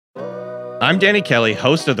I'm Danny Kelly,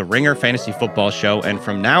 host of the Ringer Fantasy Football Show, and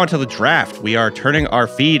from now until the draft, we are turning our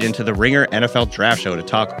feed into the Ringer NFL Draft Show to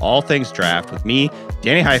talk all things draft with me,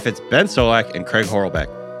 Danny Heifetz, Ben Solak, and Craig Horlbeck.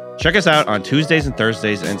 Check us out on Tuesdays and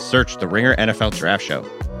Thursdays and search the Ringer NFL Draft Show.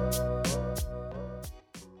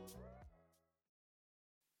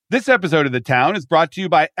 This episode of The Town is brought to you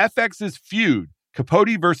by FX's Feud,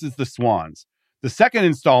 Capote versus the Swans. The second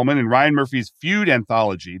installment in Ryan Murphy's Feud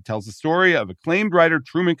anthology tells the story of acclaimed writer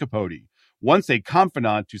Truman Capote, once a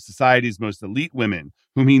confidant to society's most elite women,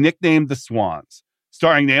 whom he nicknamed the Swans.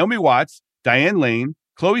 Starring Naomi Watts, Diane Lane,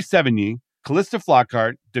 Chloe Sevigny, Callista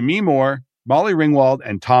Flockhart, Demi Moore, Molly Ringwald,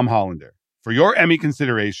 and Tom Hollander. For your Emmy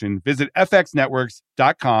consideration, visit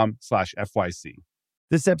fxnetworks.com/FYC.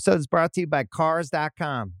 This episode is brought to you by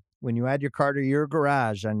Cars.com. When you add your car to your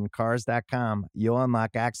garage on Cars.com, you'll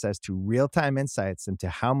unlock access to real-time insights into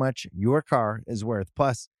how much your car is worth.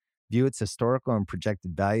 Plus, view its historical and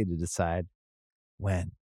projected value to decide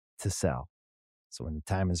when to sell. So when the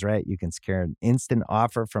time is right, you can secure an instant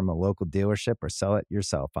offer from a local dealership or sell it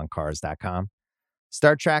yourself on Cars.com.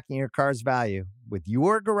 Start tracking your car's value with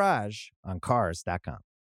your garage on Cars.com.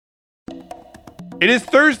 It is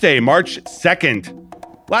Thursday, March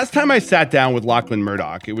 2nd. Last time I sat down with Lachlan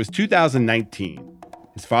Murdoch, it was 2019.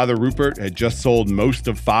 His father, Rupert, had just sold most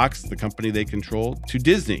of Fox, the company they controlled, to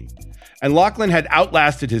Disney. And Lachlan had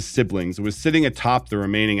outlasted his siblings and was sitting atop the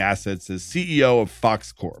remaining assets as CEO of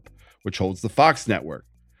Fox Corp, which holds the Fox Network,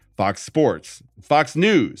 Fox Sports, Fox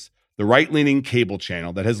News, the right-leaning cable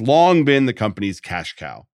channel that has long been the company's cash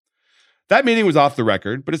cow. That meeting was off the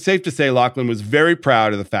record, but it's safe to say Lachlan was very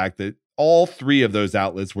proud of the fact that all three of those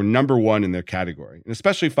outlets were number one in their category, and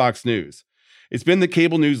especially Fox News. It's been the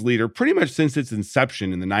cable news leader pretty much since its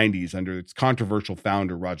inception in the 90s under its controversial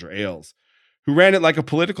founder, Roger Ailes, who ran it like a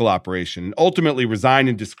political operation and ultimately resigned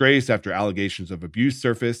in disgrace after allegations of abuse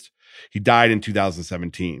surfaced. He died in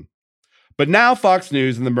 2017. But now Fox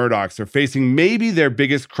News and the Murdochs are facing maybe their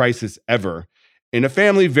biggest crisis ever in a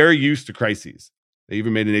family very used to crises. They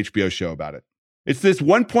even made an HBO show about it. It's this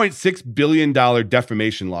 $1.6 billion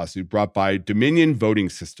defamation lawsuit brought by Dominion Voting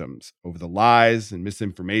Systems over the lies and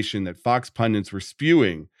misinformation that Fox pundits were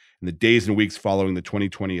spewing in the days and weeks following the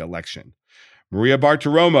 2020 election. Maria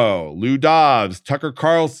Bartiromo, Lou Dobbs, Tucker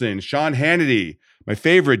Carlson, Sean Hannity, my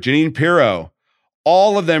favorite, Jeanine Pirro,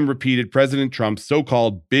 all of them repeated President Trump's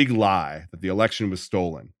so-called big lie that the election was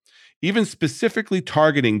stolen, even specifically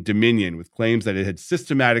targeting Dominion with claims that it had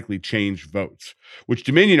systematically changed votes, which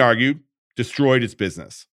Dominion argued destroyed its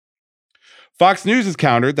business. Fox News has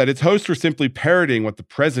countered that its hosts were simply parroting what the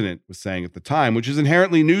president was saying at the time, which is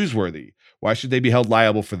inherently newsworthy. Why should they be held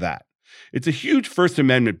liable for that? It's a huge First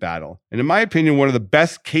Amendment battle, and in my opinion, one of the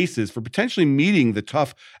best cases for potentially meeting the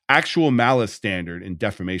tough actual malice standard in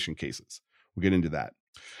defamation cases. We'll get into that.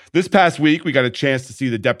 This past week, we got a chance to see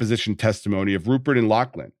the deposition testimony of Rupert and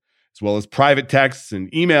Lachlan, as well as private texts and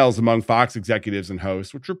emails among Fox executives and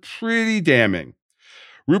hosts, which were pretty damning.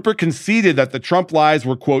 Rupert conceded that the Trump lies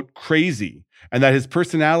were, quote, crazy, and that his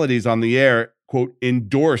personalities on the air, quote,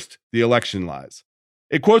 endorsed the election lies.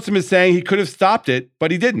 It quotes him as saying he could have stopped it,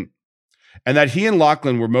 but he didn't, and that he and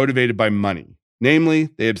Lachlan were motivated by money. Namely,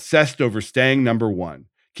 they obsessed over staying number one,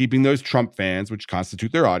 keeping those Trump fans, which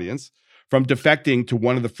constitute their audience, from defecting to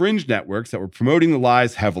one of the fringe networks that were promoting the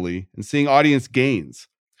lies heavily and seeing audience gains.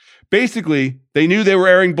 Basically, they knew they were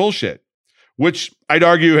airing bullshit, which I'd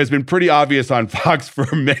argue has been pretty obvious on Fox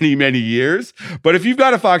for many, many years. But if you've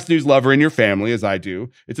got a Fox News lover in your family, as I do,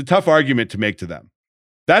 it's a tough argument to make to them.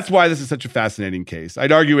 That's why this is such a fascinating case.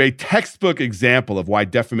 I'd argue a textbook example of why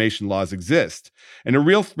defamation laws exist and a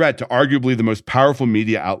real threat to arguably the most powerful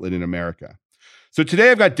media outlet in America. So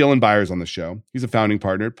today I've got Dylan Byers on the show. He's a founding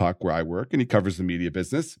partner at Puck, where I work, and he covers the media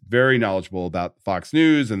business. Very knowledgeable about Fox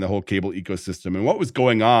News and the whole cable ecosystem and what was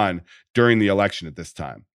going on during the election at this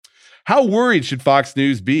time. How worried should Fox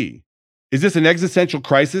News be? Is this an existential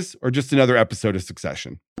crisis or just another episode of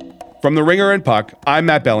Succession? From The Ringer and Puck, I'm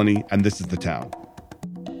Matt Bellany, and this is The Town.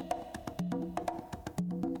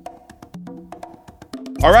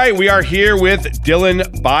 All right, we are here with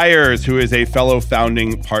Dylan Byers, who is a fellow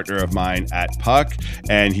founding partner of mine at Puck,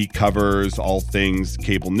 and he covers all things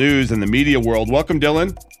cable news and the media world. Welcome,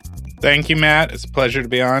 Dylan. Thank you, Matt. It's a pleasure to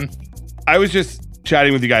be on. I was just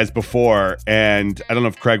chatting with you guys before, and I don't know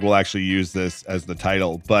if Craig will actually use this as the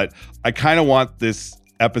title, but I kind of want this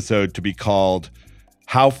episode to be called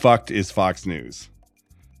How Fucked is Fox News?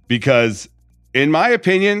 Because in my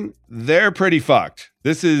opinion, they're pretty fucked.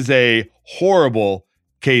 This is a horrible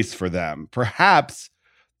case for them. Perhaps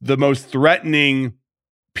the most threatening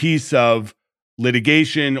piece of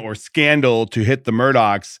litigation or scandal to hit the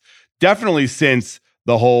Murdochs, definitely since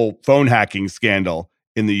the whole phone hacking scandal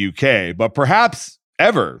in the UK, but perhaps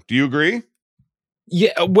ever. Do you agree?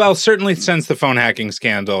 Yeah, well, certainly since the phone hacking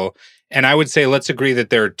scandal. And I would say let's agree that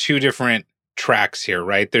there are two different tracks here,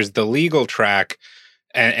 right? There's the legal track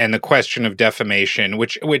and the question of defamation,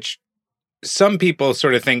 which some people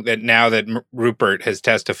sort of think that now that Rupert has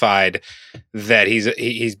testified that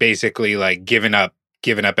he's basically like given up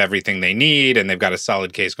everything they need and they've got a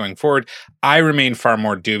solid case going forward. I remain far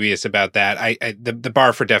more dubious about that. The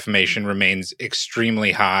bar for defamation remains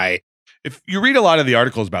extremely high. If you read a lot of the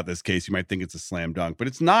articles about this case, you might think it's a slam dunk, but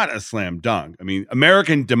it's not a slam dunk. I mean,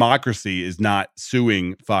 American democracy is not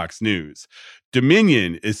suing Fox News.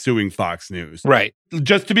 Dominion is suing Fox News. Right.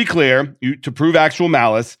 Just to be clear, to prove actual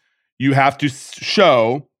malice, you have to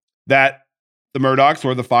show that the Murdochs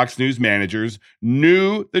or the Fox News managers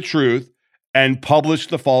knew the truth and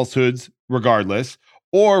published the falsehoods regardless,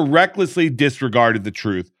 or recklessly disregarded the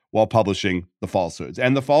truth while publishing the falsehoods.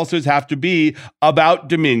 And the falsehoods have to be about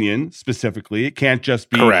Dominion specifically. It can't just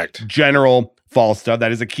be correct general false stuff.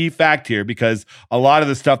 That is a key fact here, because a lot of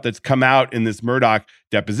the stuff that's come out in this Murdoch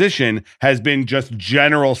deposition has been just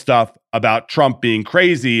general stuff about Trump being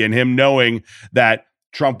crazy and him knowing that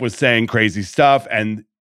Trump was saying crazy stuff, and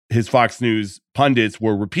his Fox News pundits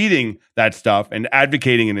were repeating that stuff and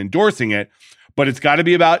advocating and endorsing it. But it's got to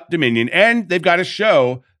be about Dominion, and they've got to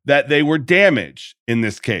show that they were damaged in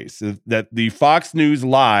this case, that the Fox News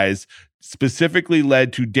lies specifically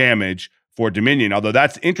led to damage for Dominion. Although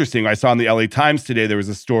that's interesting. I saw in the LA Times today, there was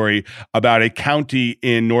a story about a county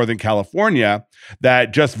in Northern California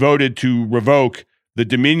that just voted to revoke the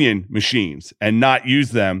Dominion machines and not use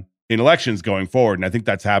them in elections going forward. And I think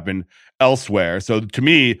that's happened elsewhere. So to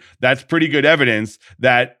me, that's pretty good evidence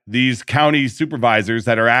that these county supervisors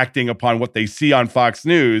that are acting upon what they see on Fox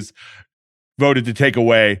News voted to take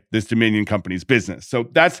away this Dominion company's business. So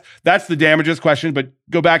that's the damages question, but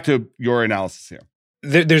go back to your analysis here.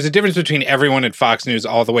 There's a difference between everyone at Fox News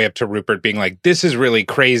all the way up to Rupert being like, this is really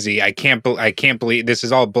crazy. I can't believe this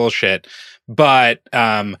is all bullshit. But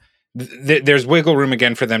there's wiggle room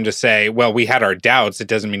again for them to say, well, we had our doubts. It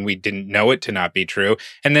doesn't mean we didn't know it to not be true.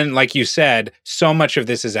 And then, like you said, so much of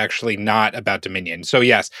this is actually not about Dominion. So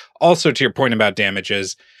yes, also to your point about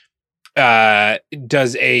damages,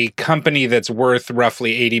 does a company that's worth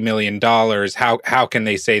roughly $80 million, how can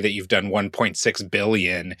they say that you've done $1.6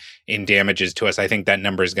 billion in damages to us? I think that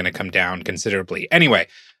number is going to come down considerably. Anyway,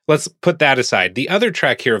 let's put that aside. The other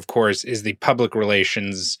track here, of course, is the public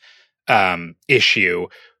relations issue,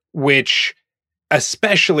 which,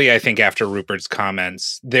 especially I think after Rupert's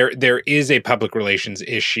comments, there is a public relations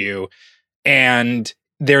issue, and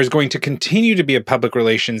there's going to continue to be a public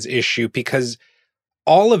relations issue because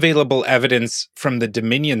all available evidence from the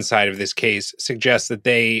Dominion side of this case suggests that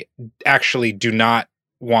they actually do not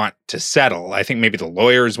want to settle. I think maybe the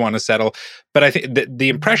lawyers want to settle, but I think the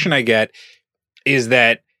impression I get is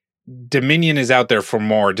that Dominion is out there for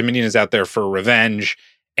more. Dominion is out there for revenge.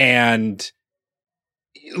 And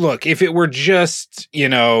look, if it were just,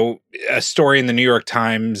 a story in the New York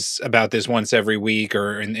Times about this once every week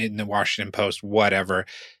or in the Washington Post, whatever.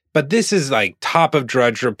 But this is like top of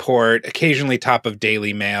Drudge Report, occasionally top of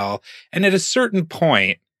Daily Mail. And at a certain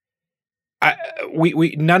point,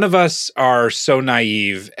 we none of us are so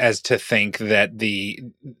naive as to think that the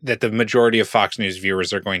majority of Fox News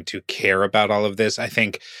viewers are going to care about all of this. I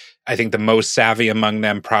think the most savvy among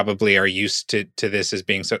them probably are used to this as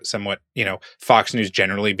being somewhat, Fox News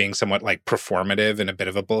generally being somewhat like performative and a bit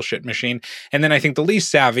of a bullshit machine. And then I think the least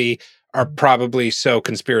savvy are probably so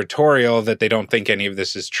conspiratorial that they don't think any of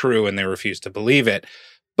this is true and they refuse to believe it.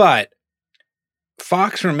 But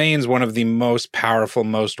Fox remains one of the most powerful,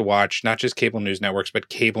 most watched, not just cable news networks, but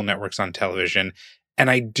cable networks on television.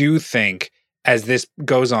 And I do think as this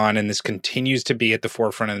goes on and this continues to be at the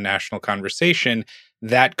forefront of the national conversation,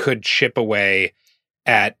 that could chip away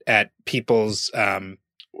at people's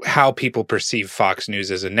how people perceive Fox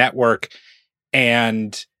News as a network.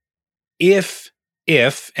 And if,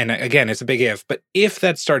 and again, it's a big if, but if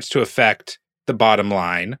that starts to affect the bottom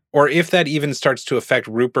line, or if that even starts to affect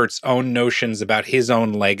Rupert's own notions about his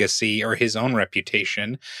own legacy or his own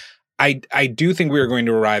reputation, I do think we are going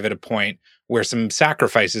to arrive at a point where some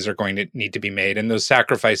sacrifices are going to need to be made. And those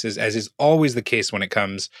sacrifices, as is always the case when it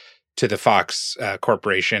comes to the Fox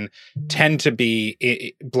Corporation, tend to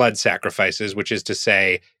be blood sacrifices, which is to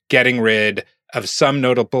say getting rid of some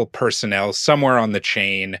notable personnel somewhere on the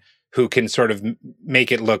chain who can sort of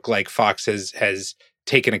make it look like Fox has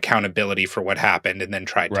taken accountability for what happened and then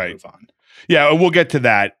tried to move on. Yeah, we'll get to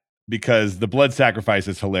that because the blood sacrifice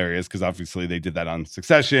is hilarious because obviously they did that on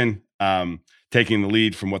Succession, taking the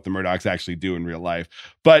lead from what the Murdochs actually do in real life.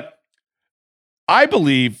 But I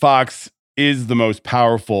believe Fox is the most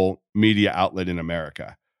powerful media outlet in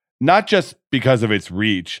America, not just because of its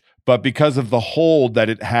reach, but because of the hold that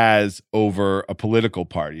it has over a political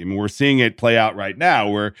party. I mean, we're seeing it play out right now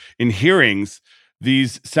where in hearings,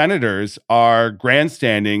 these senators are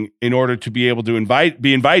grandstanding in order to be able to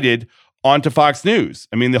be invited onto Fox News.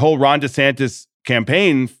 I mean, the whole Ron DeSantis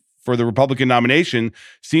campaign for the Republican nomination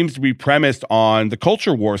seems to be premised on the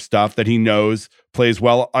culture war stuff that he knows plays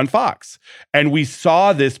well on Fox. And we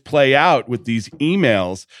saw this play out with these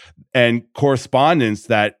emails and correspondence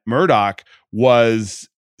that Murdoch was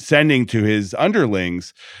sending to his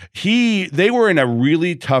underlings. They were in a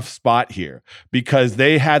really tough spot here because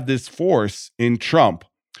they had this force in Trump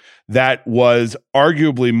that was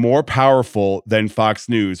arguably more powerful than Fox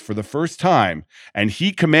News for the first time. And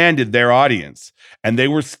he commanded their audience. And they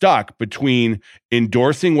were stuck between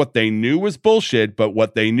endorsing what they knew was bullshit, but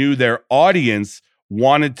what they knew their audience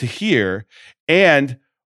wanted to hear, and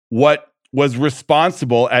what was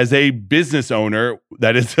responsible as a business owner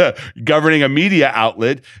that is governing a media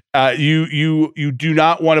outlet. You do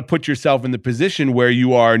not want to put yourself in the position where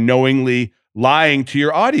you are knowingly lying to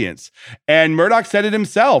your audience. And Murdoch said it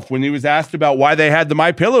himself when he was asked about why they had the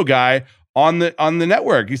MyPillow guy on the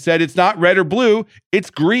network. He said, it's not red or blue, it's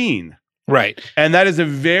green. Right. And that is a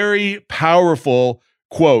very powerful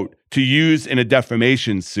quote to use in a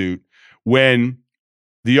defamation suit when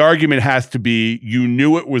the argument has to be, you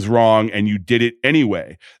knew it was wrong and you did it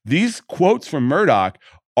anyway. These quotes from Murdoch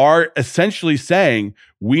are essentially saying,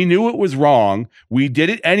 we knew it was wrong. We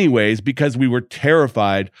did it anyways because we were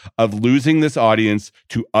terrified of losing this audience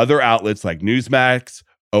to other outlets like Newsmax,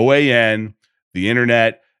 OAN, the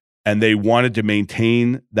internet, and they wanted to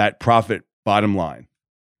maintain that profit bottom line.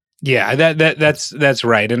 Yeah, that's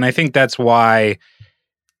right. And I think that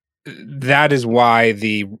is why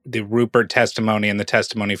the Rupert testimony and the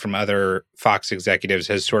testimony from other Fox executives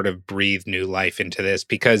has sort of breathed new life into this,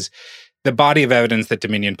 because the body of evidence that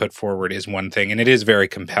Dominion put forward is one thing, and it is very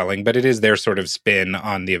compelling, but it is their sort of spin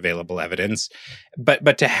on the available evidence.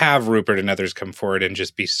 But to have Rupert and others come forward and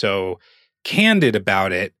just be so candid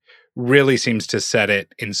about it really seems to set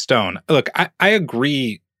it in stone. Look, I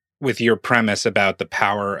agree with your premise about the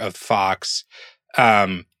power of Fox,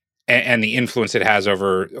 and the influence it has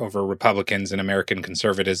over Republicans and American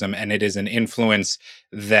conservatism. And it is an influence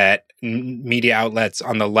that media outlets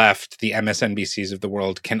on the left, the MSNBCs of the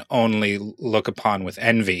world, can only look upon with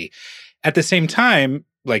envy. At the same time,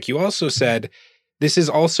 like you also said, this is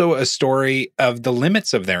also a story of the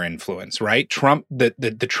limits of their influence, right? Trump,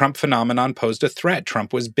 the Trump phenomenon posed a threat.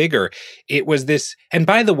 Trump was bigger. It was this, and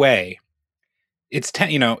by the way, it's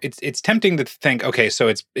tempting to think, okay, so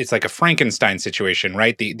it's like a Frankenstein situation,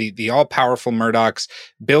 right? The all-powerful Murdochs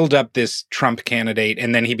build up this Trump candidate,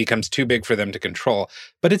 and then he becomes too big for them to control.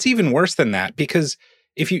 But it's even worse than that, because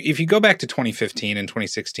if you go back to 2015 and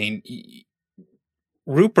 2016,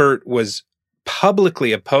 Rupert was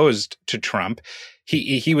publicly opposed to Trump.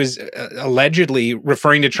 He was allegedly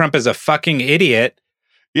referring to Trump as a fucking idiot.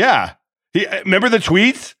 Yeah. Remember the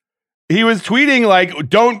tweets? He was tweeting like,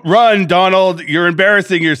 don't run, Donald. You're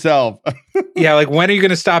embarrassing yourself. Yeah, like, when are you going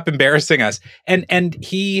to stop embarrassing us? And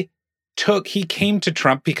he came to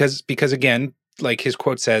Trump because again, like his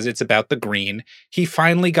quote says, it's about the green. He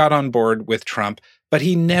finally got on board with Trump, but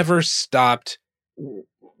he never stopped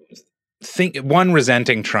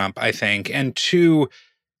resenting Trump, I think, and two,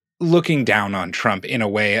 looking down on Trump in a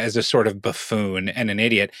way as a sort of buffoon and an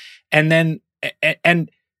idiot.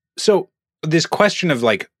 And so this question of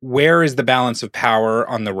like, where is the balance of power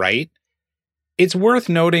on the right? It's worth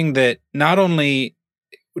noting that not only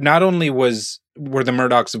were the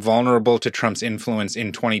Murdochs vulnerable to Trump's influence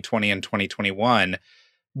in 2020 and 2021,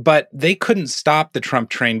 but they couldn't stop the Trump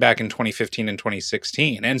train back in 2015 and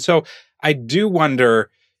 2016. And so I do wonder,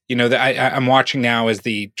 that I'm watching now as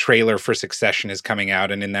the trailer for Succession is coming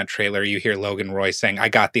out. And in that trailer, you hear Logan Roy saying, I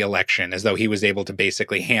got the election, as though he was able to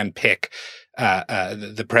basically handpick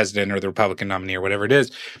the president or the Republican nominee or whatever it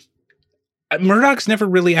is. Murdoch's never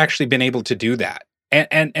really actually been able to do that.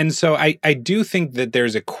 And so I do think that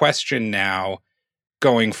there's a question now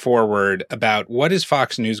going forward about what is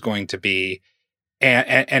Fox News going to be,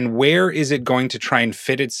 and where is it going to try and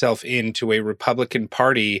fit itself into a Republican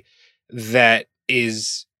Party that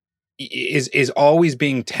is always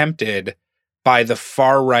being tempted by the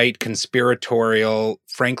far right conspiratorial,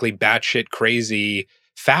 frankly batshit crazy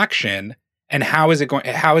faction. And how is it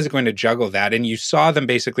going to juggle that? And you saw them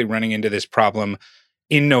basically running into this problem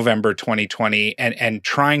in November 2020 and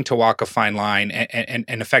trying to walk a fine line and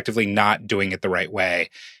effectively not doing it the right way.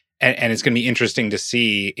 And it's going to be interesting to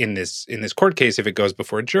see in this court case, if it goes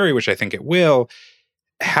before a jury, which I think it will,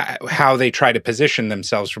 how they try to position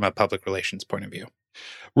themselves from a public relations point of view.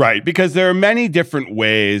 Right, because there are many different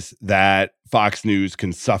ways that Fox News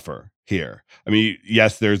can suffer here. I mean,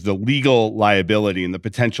 yes, there's the legal liability and the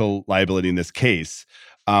potential liability in this case,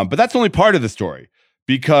 but that's only part of the story,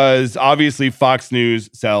 because obviously Fox News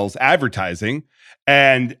sells advertising,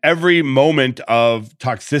 and every moment of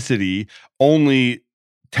toxicity only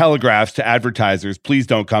telegraphs to advertisers, please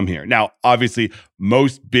don't come here. Now, obviously,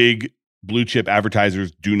 most big blue chip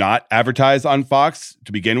advertisers do not advertise on Fox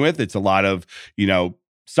to begin with. It's a lot of,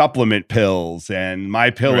 supplement pills and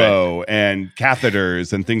MyPillow and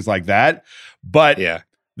catheters and things like that. But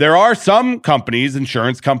there are some companies,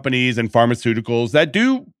 insurance companies and pharmaceuticals, that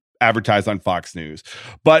do advertise on Fox News.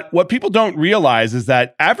 But what people don't realize is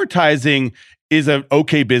that advertising is an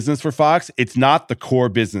okay business for Fox. It's not the core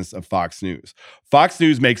business of Fox News. Fox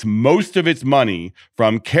News makes most of its money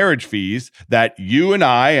from carriage fees that you and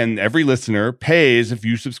I and every listener pays if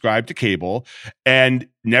you subscribe to cable and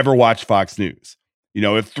never watch Fox News.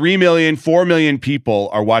 If 3 million, 4 million people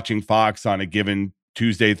are watching Fox on a given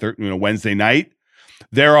Tuesday, Wednesday night,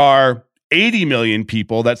 there are 80 million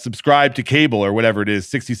people that subscribe to cable, or whatever it is,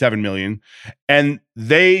 67 million, and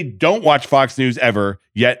they don't watch Fox News ever,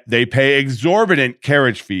 yet they pay exorbitant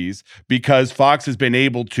carriage fees because Fox has been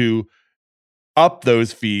able to up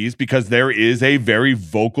those fees, because there is a very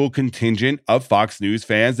vocal contingent of Fox News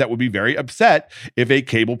fans that would be very upset if a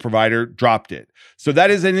cable provider dropped it. So that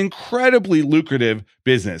is an incredibly lucrative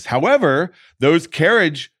business. However, those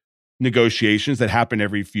carriage negotiations that happen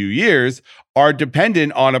every few years are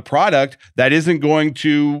dependent on a product that isn't going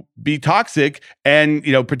to be toxic and,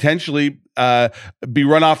 potentially be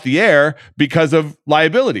run off the air because of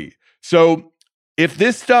liability. So if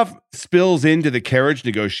this stuff spills into the carriage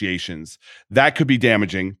negotiations, that could be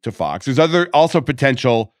damaging to Fox. There's also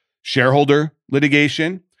potential shareholder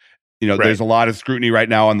litigation. There's a lot of scrutiny right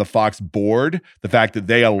now on the Fox board, the fact that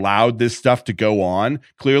they allowed this stuff to go on.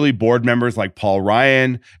 Clearly, board members like Paul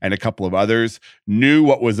Ryan and a couple of others knew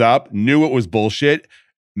what was up, knew it was bullshit,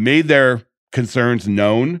 made their concerns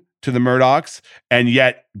known to the Murdochs, and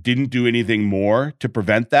yet didn't do anything more to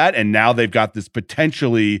prevent that. And now they've got this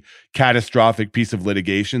potentially catastrophic piece of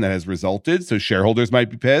litigation that has resulted. So shareholders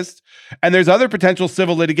might be pissed. And there's other potential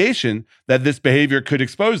civil litigation that this behavior could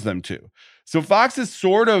expose them to. So Fox is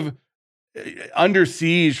sort of under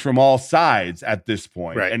siege from all sides at this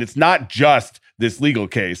point. Right. And it's not just this legal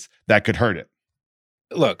case that could hurt it.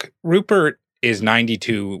 Look, Rupert is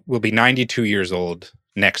 92, will be 92 years old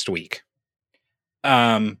next week.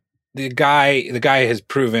 The guy has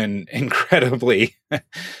proven incredibly.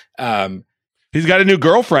 He's got a new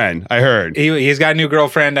girlfriend, I heard. He's got a new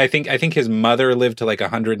girlfriend. I think his mother lived to like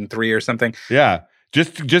 103 or something. Yeah,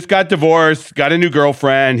 just got divorced, got a new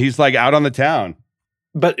girlfriend. He's like out on the town.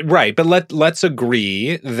 But let's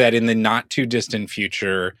agree that in the not too distant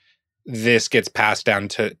future, this gets passed down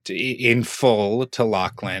to in full to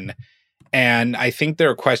Lachlan. And I think there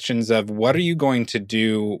are questions of what are you going to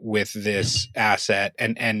do with this asset,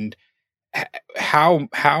 and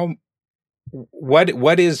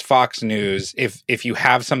what is Fox News if you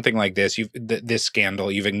have something like this, this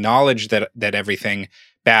scandal, you've acknowledged that everything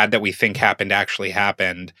bad that we think happened actually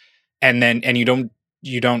happened, and you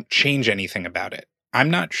don't change anything about it. I'm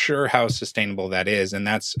not sure how sustainable that is, and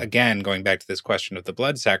that's again going back to this question of the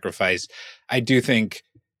blood sacrifice. I do think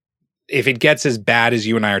if it gets as bad as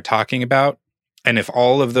you and I are talking about, and if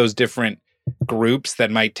all of those different groups that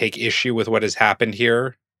might take issue with what has happened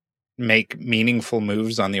here make meaningful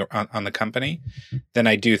moves on the company, then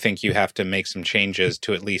I do think you have to make some changes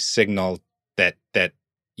to at least signal that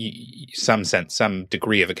some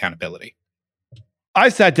degree of accountability. I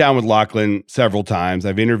sat down with Lachlan several times.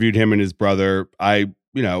 I've interviewed him and his brother. The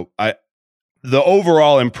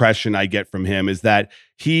overall impression I get from him is that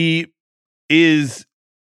he is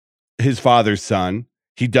his father's son.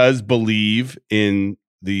 He does believe in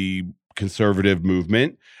the conservative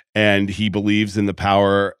movement, and he believes in the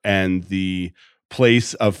power and the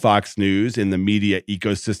place of Fox News in the media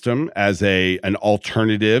ecosystem as an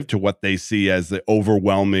alternative to what they see as the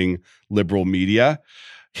overwhelming liberal media.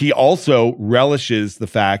 He also relishes the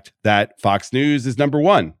fact that Fox News is number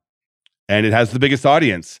one and it has the biggest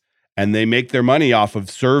audience, and they make their money off of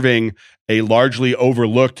serving a largely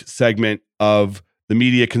overlooked segment of the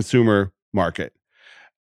media consumer market.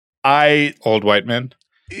 Old white men?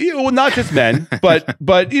 Well, not just men, but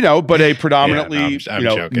a predominantly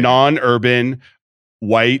joking. non-urban,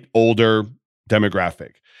 white, older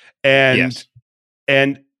demographic. And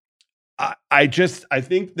I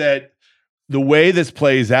think that the way this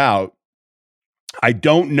plays out, I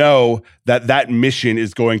don't know that mission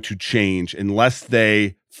is going to change unless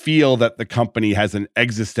they feel that the company has an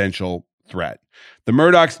existential threat. The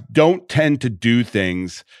Murdochs don't tend to do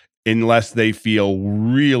things unless they feel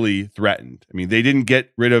really threatened. I mean, they didn't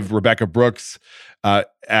get rid of Rebecca Brooks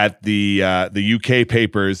at the UK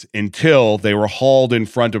papers until they were hauled in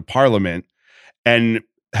front of Parliament and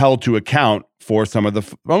held to account for some of the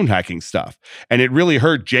phone hacking stuff. And it really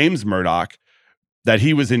hurt James Murdoch that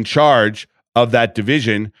he was in charge of that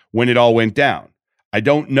division when it all went down. I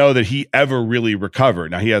don't know that he ever really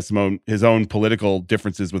recovered. Now, he has his own political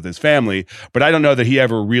differences with his family, but I don't know that he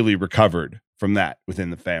ever really recovered from that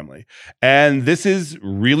within the family. And this is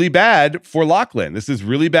really bad for Lachlan. This is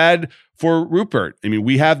really bad for Rupert. I mean,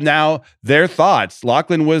 we have now their thoughts.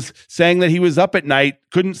 Lachlan was saying that he was up at night,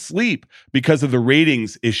 couldn't sleep because of the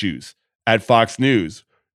ratings issues at Fox News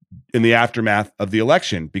in the aftermath of the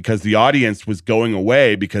election, because the audience was going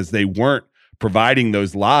away because they weren't providing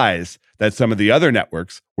those lies that some of the other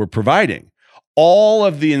networks were providing. All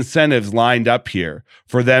of the incentives lined up here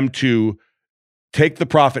for them to take the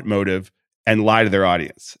profit motive and lie to their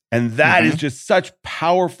audience. And that is just such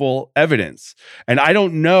powerful evidence. And I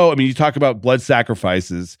don't know, I mean, you talk about blood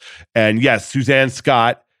sacrifices, and yes, Suzanne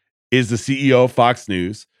Scott is the CEO of Fox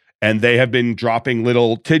News, and they have been dropping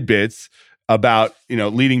little tidbits about,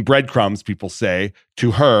 leading breadcrumbs, people say,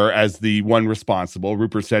 to her as the one responsible.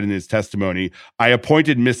 Rupert said in his testimony, "I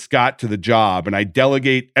appointed Miss Scott to the job and I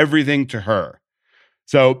delegate everything to her."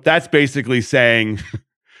 So that's basically saying,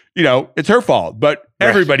 it's her fault. But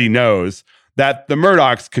everybody knows that the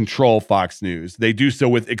Murdochs control Fox News. They do so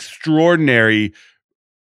with extraordinary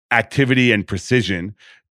activity and precision,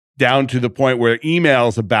 down to the point where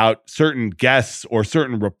emails about certain guests or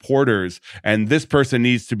certain reporters, and this person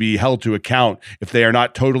needs to be held to account if they are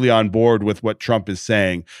not totally on board with what Trump is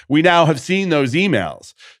saying. We now have seen those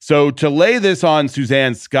emails. So to lay this on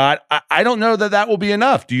Suzanne Scott, I don't know that will be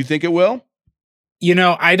enough. Do you think it will?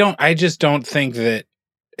 I just don't think that.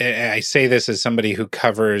 I say this as somebody who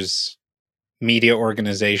covers media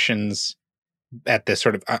organizations at the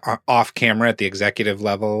sort of off camera at the executive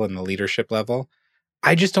level and the leadership level.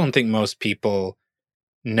 I just don't think most people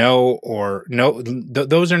know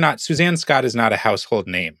those are not, Suzanne Scott is not a household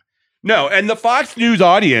name. No, and the Fox News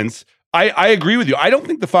audience, I agree with you. I don't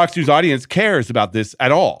think the Fox News audience cares about this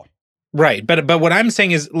at all. Right, but what I'm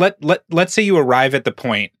saying is let's say you arrive at the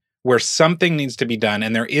point where something needs to be done,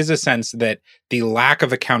 and there is a sense that the lack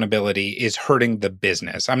of accountability is hurting the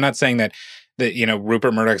business. I'm not saying that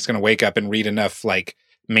Rupert Murdoch's going to wake up and read enough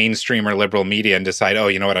mainstream or liberal media and decide, oh,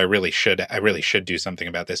 you know what, I really should do something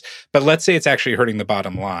about this. But let's say it's actually hurting the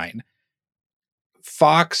bottom line.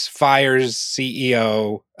 Fox fires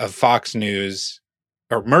CEO of Fox News,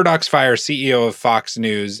 or Murdoch's fires CEO of Fox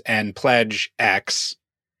News and pledge X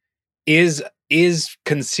is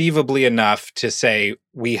conceivably enough to say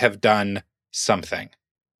we have done something.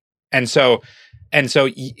 And so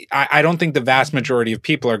I don't think the vast majority of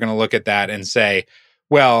people are going to look at that and say,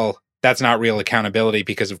 well, that's not real accountability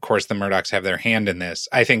because, of course, the Murdochs have their hand in this.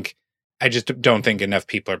 I just don't think enough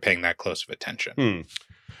people are paying that close of attention.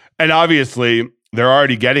 And obviously, they're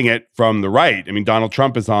already getting it from the right. I mean, Donald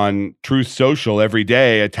Trump is on Truth Social every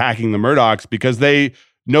day attacking the Murdochs because they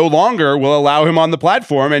no longer will allow him on the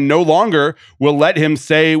platform and no longer will let him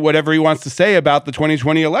say whatever he wants to say about the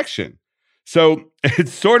 2020 election. So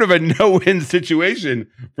it's sort of a no-win situation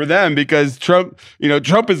for them because Trump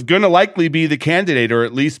is going to likely be the candidate or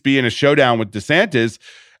at least be in a showdown with DeSantis.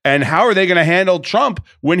 And how are they going to handle Trump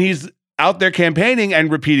when he's out there campaigning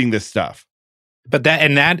and repeating this stuff? But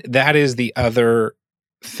that is the other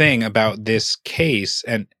thing about this case,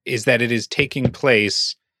 and is that it is taking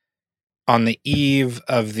place on the eve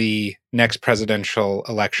of the next presidential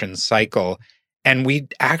election cycle. And we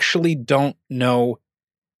actually don't know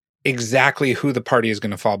exactly who the party is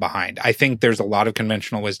going to fall behind. I think there's a lot of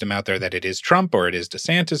conventional wisdom out there that it is Trump or it is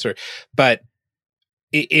DeSantis, but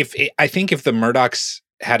I think if the Murdochs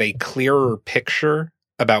had a clearer picture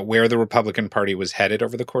about where the Republican Party was headed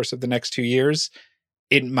over the course of the next 2 years,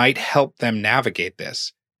 it might help them navigate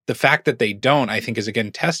this. The fact that they don't, I think, is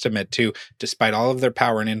again testament to, despite all of their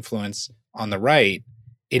power and influence on the right,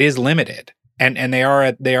 it is limited, and they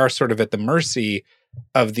are sort of at the mercy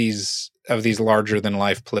of these larger than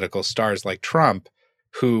life political stars like Trump,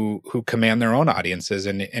 who command their own audiences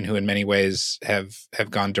and who in many ways have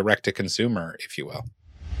gone direct to consumer, if you will.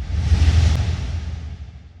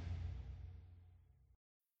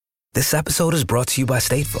 This episode is brought to you by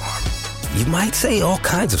State Farm. You might say all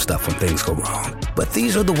kinds of stuff when things go wrong, but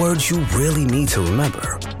these are the words you really need to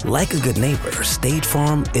remember. Like a good neighbor, State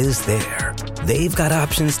Farm is there. They've got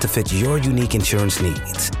options to fit your unique insurance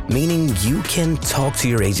needs, meaning you can talk to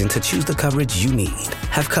your agent to choose the coverage you need.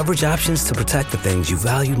 Have coverage options to protect the things you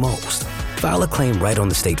value most. File a claim right on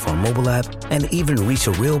the State Farm mobile app and even reach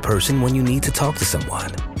a real person when you need to talk to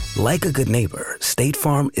someone. Like a good neighbor, State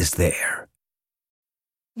Farm is there.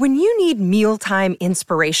 When you need mealtime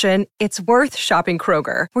inspiration, it's worth shopping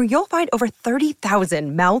Kroger, where you'll find over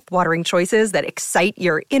 30,000 mouth-watering choices that excite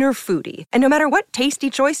your inner foodie. And no matter what tasty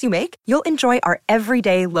choice you make, you'll enjoy our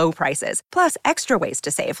everyday low prices, plus extra ways to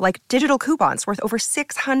save, like digital coupons worth over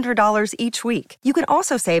 $600 each week. You can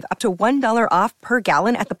also save up to $1 off per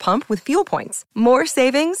gallon at the pump with fuel points. More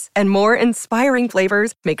savings and more inspiring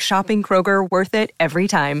flavors make shopping Kroger worth it every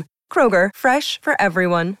time. Kroger, fresh for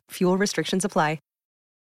everyone. Fuel restrictions apply.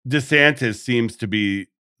 DeSantis seems to be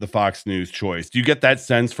the Fox News choice. Do you get that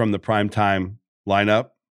sense from the primetime lineup?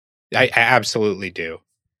 I absolutely do.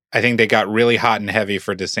 I think they got really hot and heavy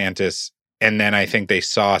for DeSantis, and then I think they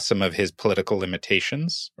saw some of his political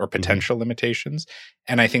limitations or potential limitations.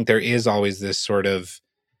 And I think there is always this sort of,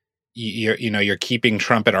 you're keeping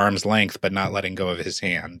Trump at arm's length, but not letting go of his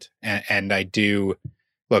hand. And I do,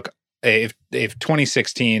 look, if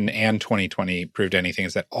 2016 and 2020 proved anything,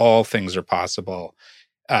 is that all things are possible.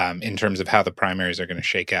 In terms of how the primaries are going to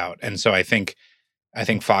shake out. And so I think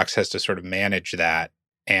Fox has to sort of manage that,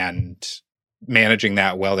 and managing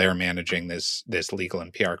that while they're managing this legal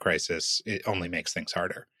and PR crisis, it only makes things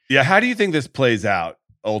harder. Yeah. How do you think this plays out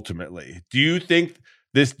ultimately? Do you think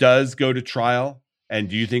this does go to trial? And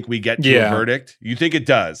do you think we get to a verdict? You think it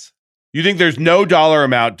does? You think there's no dollar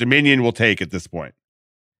amount Dominion will take at this point?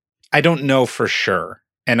 I don't know for sure.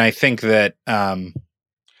 And I think that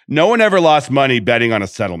no one ever lost money betting on a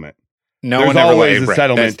settlement. There's one ever always a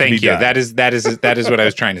settlement. Thank you. That is what I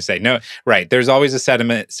was trying to say. No, right. There's always a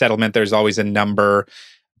settlement. There's always a number.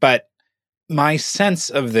 But my sense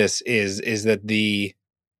of this is that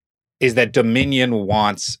Dominion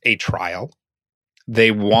wants a trial.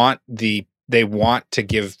 They want to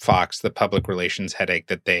give Fox the public relations headache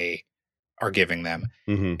that they are giving them,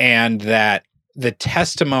 and that the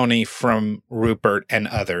testimony from Rupert and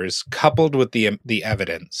others, coupled with the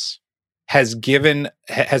evidence, has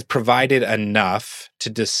provided enough to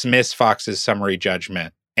dismiss Fox's summary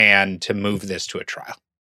judgment and to move this to a trial.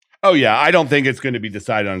 Oh, yeah. I don't think it's going to be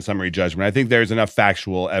decided on summary judgment. I think there's enough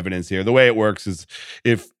factual evidence here. The way it works is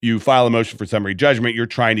if you file a motion for summary judgment, you're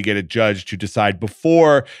trying to get a judge to decide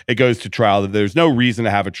before it goes to trial that there's no reason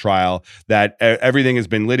to have a trial, that everything has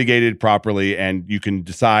been litigated properly, and you can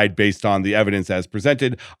decide based on the evidence as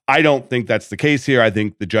presented. I don't think that's the case here. I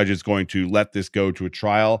think the judge is going to let this go to a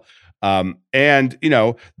trial. And,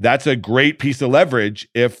 that's a great piece of leverage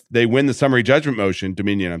if they win the summary judgment motion,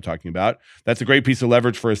 Dominion I'm talking about. That's a great piece of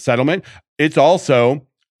leverage for a settlement. It's also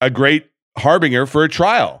a great harbinger for a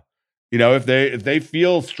trial. If they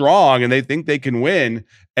feel strong and they think they can win,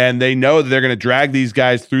 and they know that they're going to drag these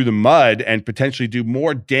guys through the mud and potentially do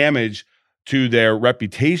more damage to their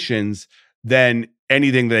reputations than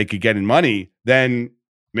anything that they could get in money, then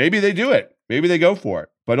maybe they do it. Maybe they go for it.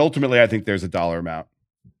 But ultimately, I think there's a dollar amount.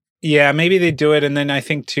 Yeah, maybe they do it. And then I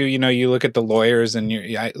think too, you look at the lawyers, and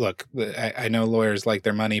I know lawyers like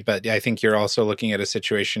their money, but I think you're also looking at a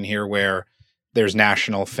situation here where there's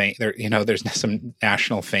national fame. There's some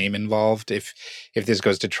national fame involved. If this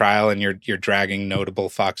goes to trial and you're dragging notable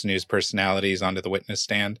Fox News personalities onto the witness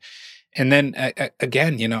stand, and then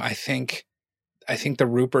again, I think the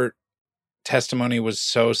Rupert testimony was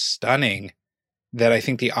so stunning that I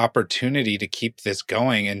think the opportunity to keep this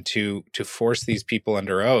going and to force these people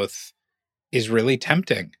under oath is really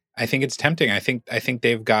tempting. I think it's tempting. I think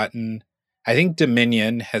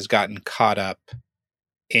Dominion has gotten caught up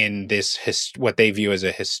in this what they view as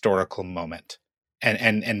a historical moment,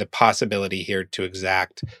 and the possibility here to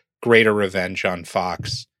exact greater revenge on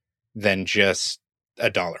Fox than just a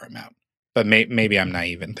dollar amount. But maybe I'm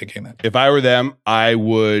naive in thinking that. If I were them, I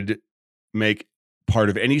would make part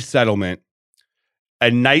of any settlement a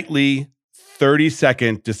nightly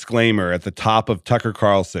 30-second disclaimer at the top of Tucker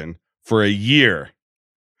Carlson for a year,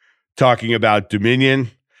 talking about Dominion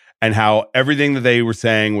and how everything that they were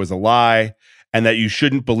saying was a lie, and that you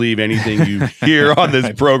shouldn't believe anything you hear on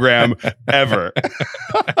this program ever.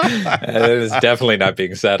 That is definitely not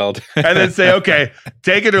being settled. And then say, okay,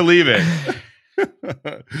 take it or leave it.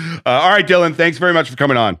 All right, Dylan, thanks very much for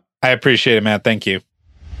coming on. I appreciate it, man. Thank you.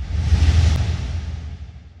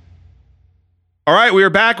 All right, we are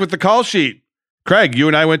back with the call sheet. Craig, you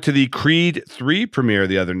and I went to the Creed 3 premiere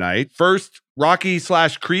the other night. First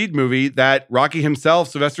Rocky/Creed movie that Rocky himself,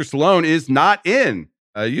 Sylvester Stallone, is not in.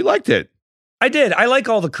 You liked it. I did. I like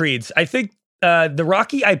all the Creeds. I think the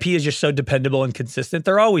Rocky IP is just so dependable and consistent.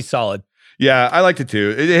 They're always solid. Yeah, I liked it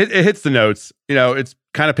too. It hits the notes. You know, it's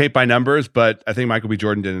kind of paint by numbers, but I think Michael B.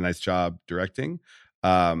 Jordan did a nice job directing.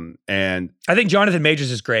 And I think Jonathan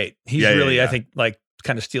Majors is great. He's Yeah. I think, like,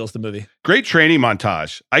 kind of steals the movie. great training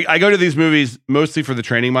montage. I go to these movies mostly for the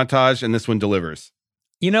training montage, and this one delivers.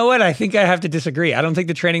 You know what? I think I have to disagree. I don't think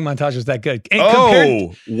the training montage was that good.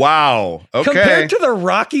 And Wow. Okay. compared to the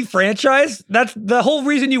Rocky franchise, that's the whole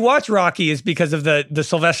reason you watch Rocky is because of the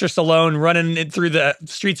Sylvester Stallone running it through the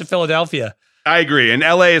streets of Philadelphia. I agree. And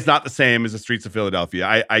LA is not the same as the streets of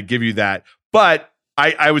Philadelphia. I give you that. But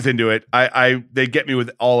I was into it. They get me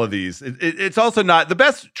with all of these. It's also not the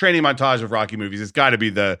best training montage of Rocky movies. It's got to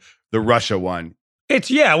be the Russia one. It's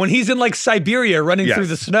when he's in like Siberia running through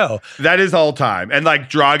the snow. That is all time. And like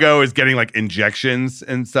Drago is getting like injections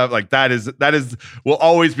and stuff. Like that is will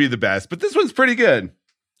always be the best. But this one's pretty good.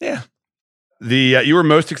 Yeah. You were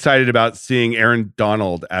most excited about seeing Aaron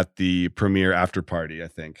Donald at the premiere after party, I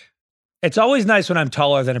think. It's always nice when I'm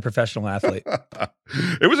taller than a professional athlete.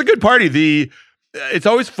 It was a good party. It's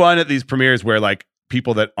always fun at these premieres where like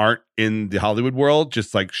people that aren't in the Hollywood world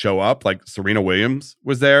just like show up. Like Serena Williams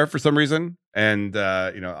was there for some reason. And,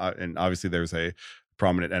 and obviously there's a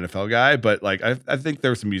prominent NFL guy, but like, I think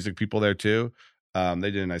there were some music people there too.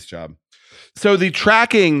 They did a nice job. So the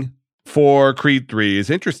tracking for Creed 3 is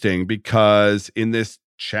interesting because in this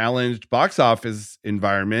challenged box office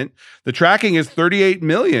environment, the tracking is 38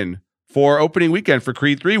 million for opening weekend for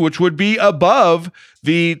Creed 3, which would be above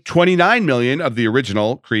the 29 million of the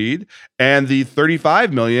original Creed and the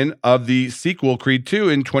 35 million of the sequel Creed 2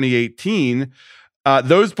 in 2018.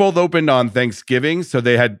 Those both opened on Thanksgiving, so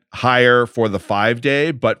they had higher for the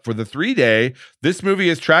 5-day, but for the 3-day, this movie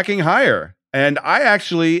is tracking higher. And I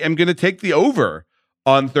actually am going to take the over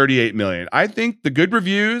on 38 million. I think the good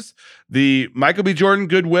reviews, the Michael B. Jordan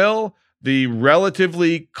goodwill, the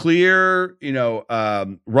relatively clear,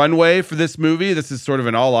 runway for this movie. This is sort of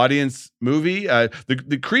an all-audience movie.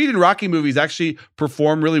 The Creed and Rocky movies actually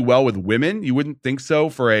perform really well with women. You wouldn't think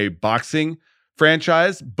so for a boxing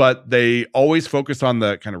franchise, but they always focus on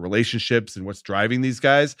the kind of relationships and what's driving these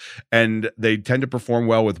guys, and they tend to perform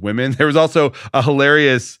well with women. There was also a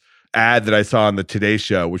hilarious ad that I saw on the Today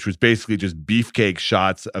Show, which was basically just beefcake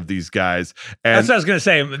shots of these guys. And that's what I was going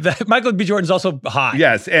to say. Michael B. Jordan's also hot.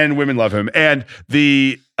 Yes, and women love him. And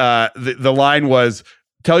the line was,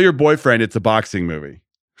 "Tell your boyfriend it's a boxing movie,"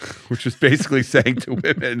 which was basically saying to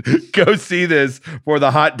women, "Go see this for the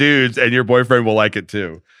hot dudes, and your boyfriend will like it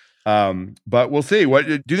too." But we'll see. What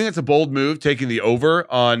do you think? It's a bold move taking the over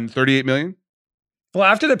on 38 million? Well,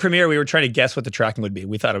 after the premiere, we were trying to guess what the tracking would be.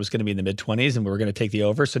 We thought it was going to be in the mid-20s and we were going to take the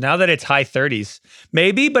over. So now that it's high 30s,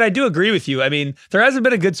 maybe, but I do agree with you. I mean, there hasn't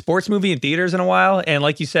been a good sports movie in theaters in a while. And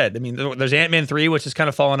like you said, I mean, there's Ant-Man 3, which has kind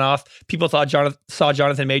of fallen off. People saw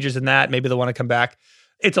Jonathan Majors in that. Maybe they'll want to come back.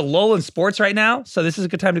 It's a lull in sports right now. So this is a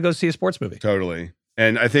good time to go see a sports movie. Totally.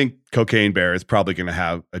 And I think Cocaine Bear is probably going to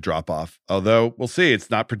have a drop-off. Although, we'll see. It's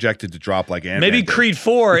not projected to drop like Ant-Man. Maybe Creed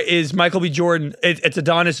 4 is Michael B. Jordan. It's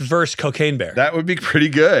Adonis versus Cocaine Bear. That would be pretty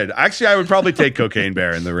good. Actually, I would probably take Cocaine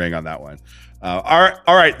Bear in the ring on that one. All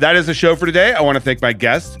right. That is the show for today. I want to thank my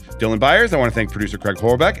guest, Dylan Byers. I want to thank producer Craig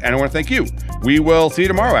Horlbeck. And I want to thank you. We will see you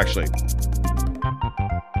tomorrow, actually.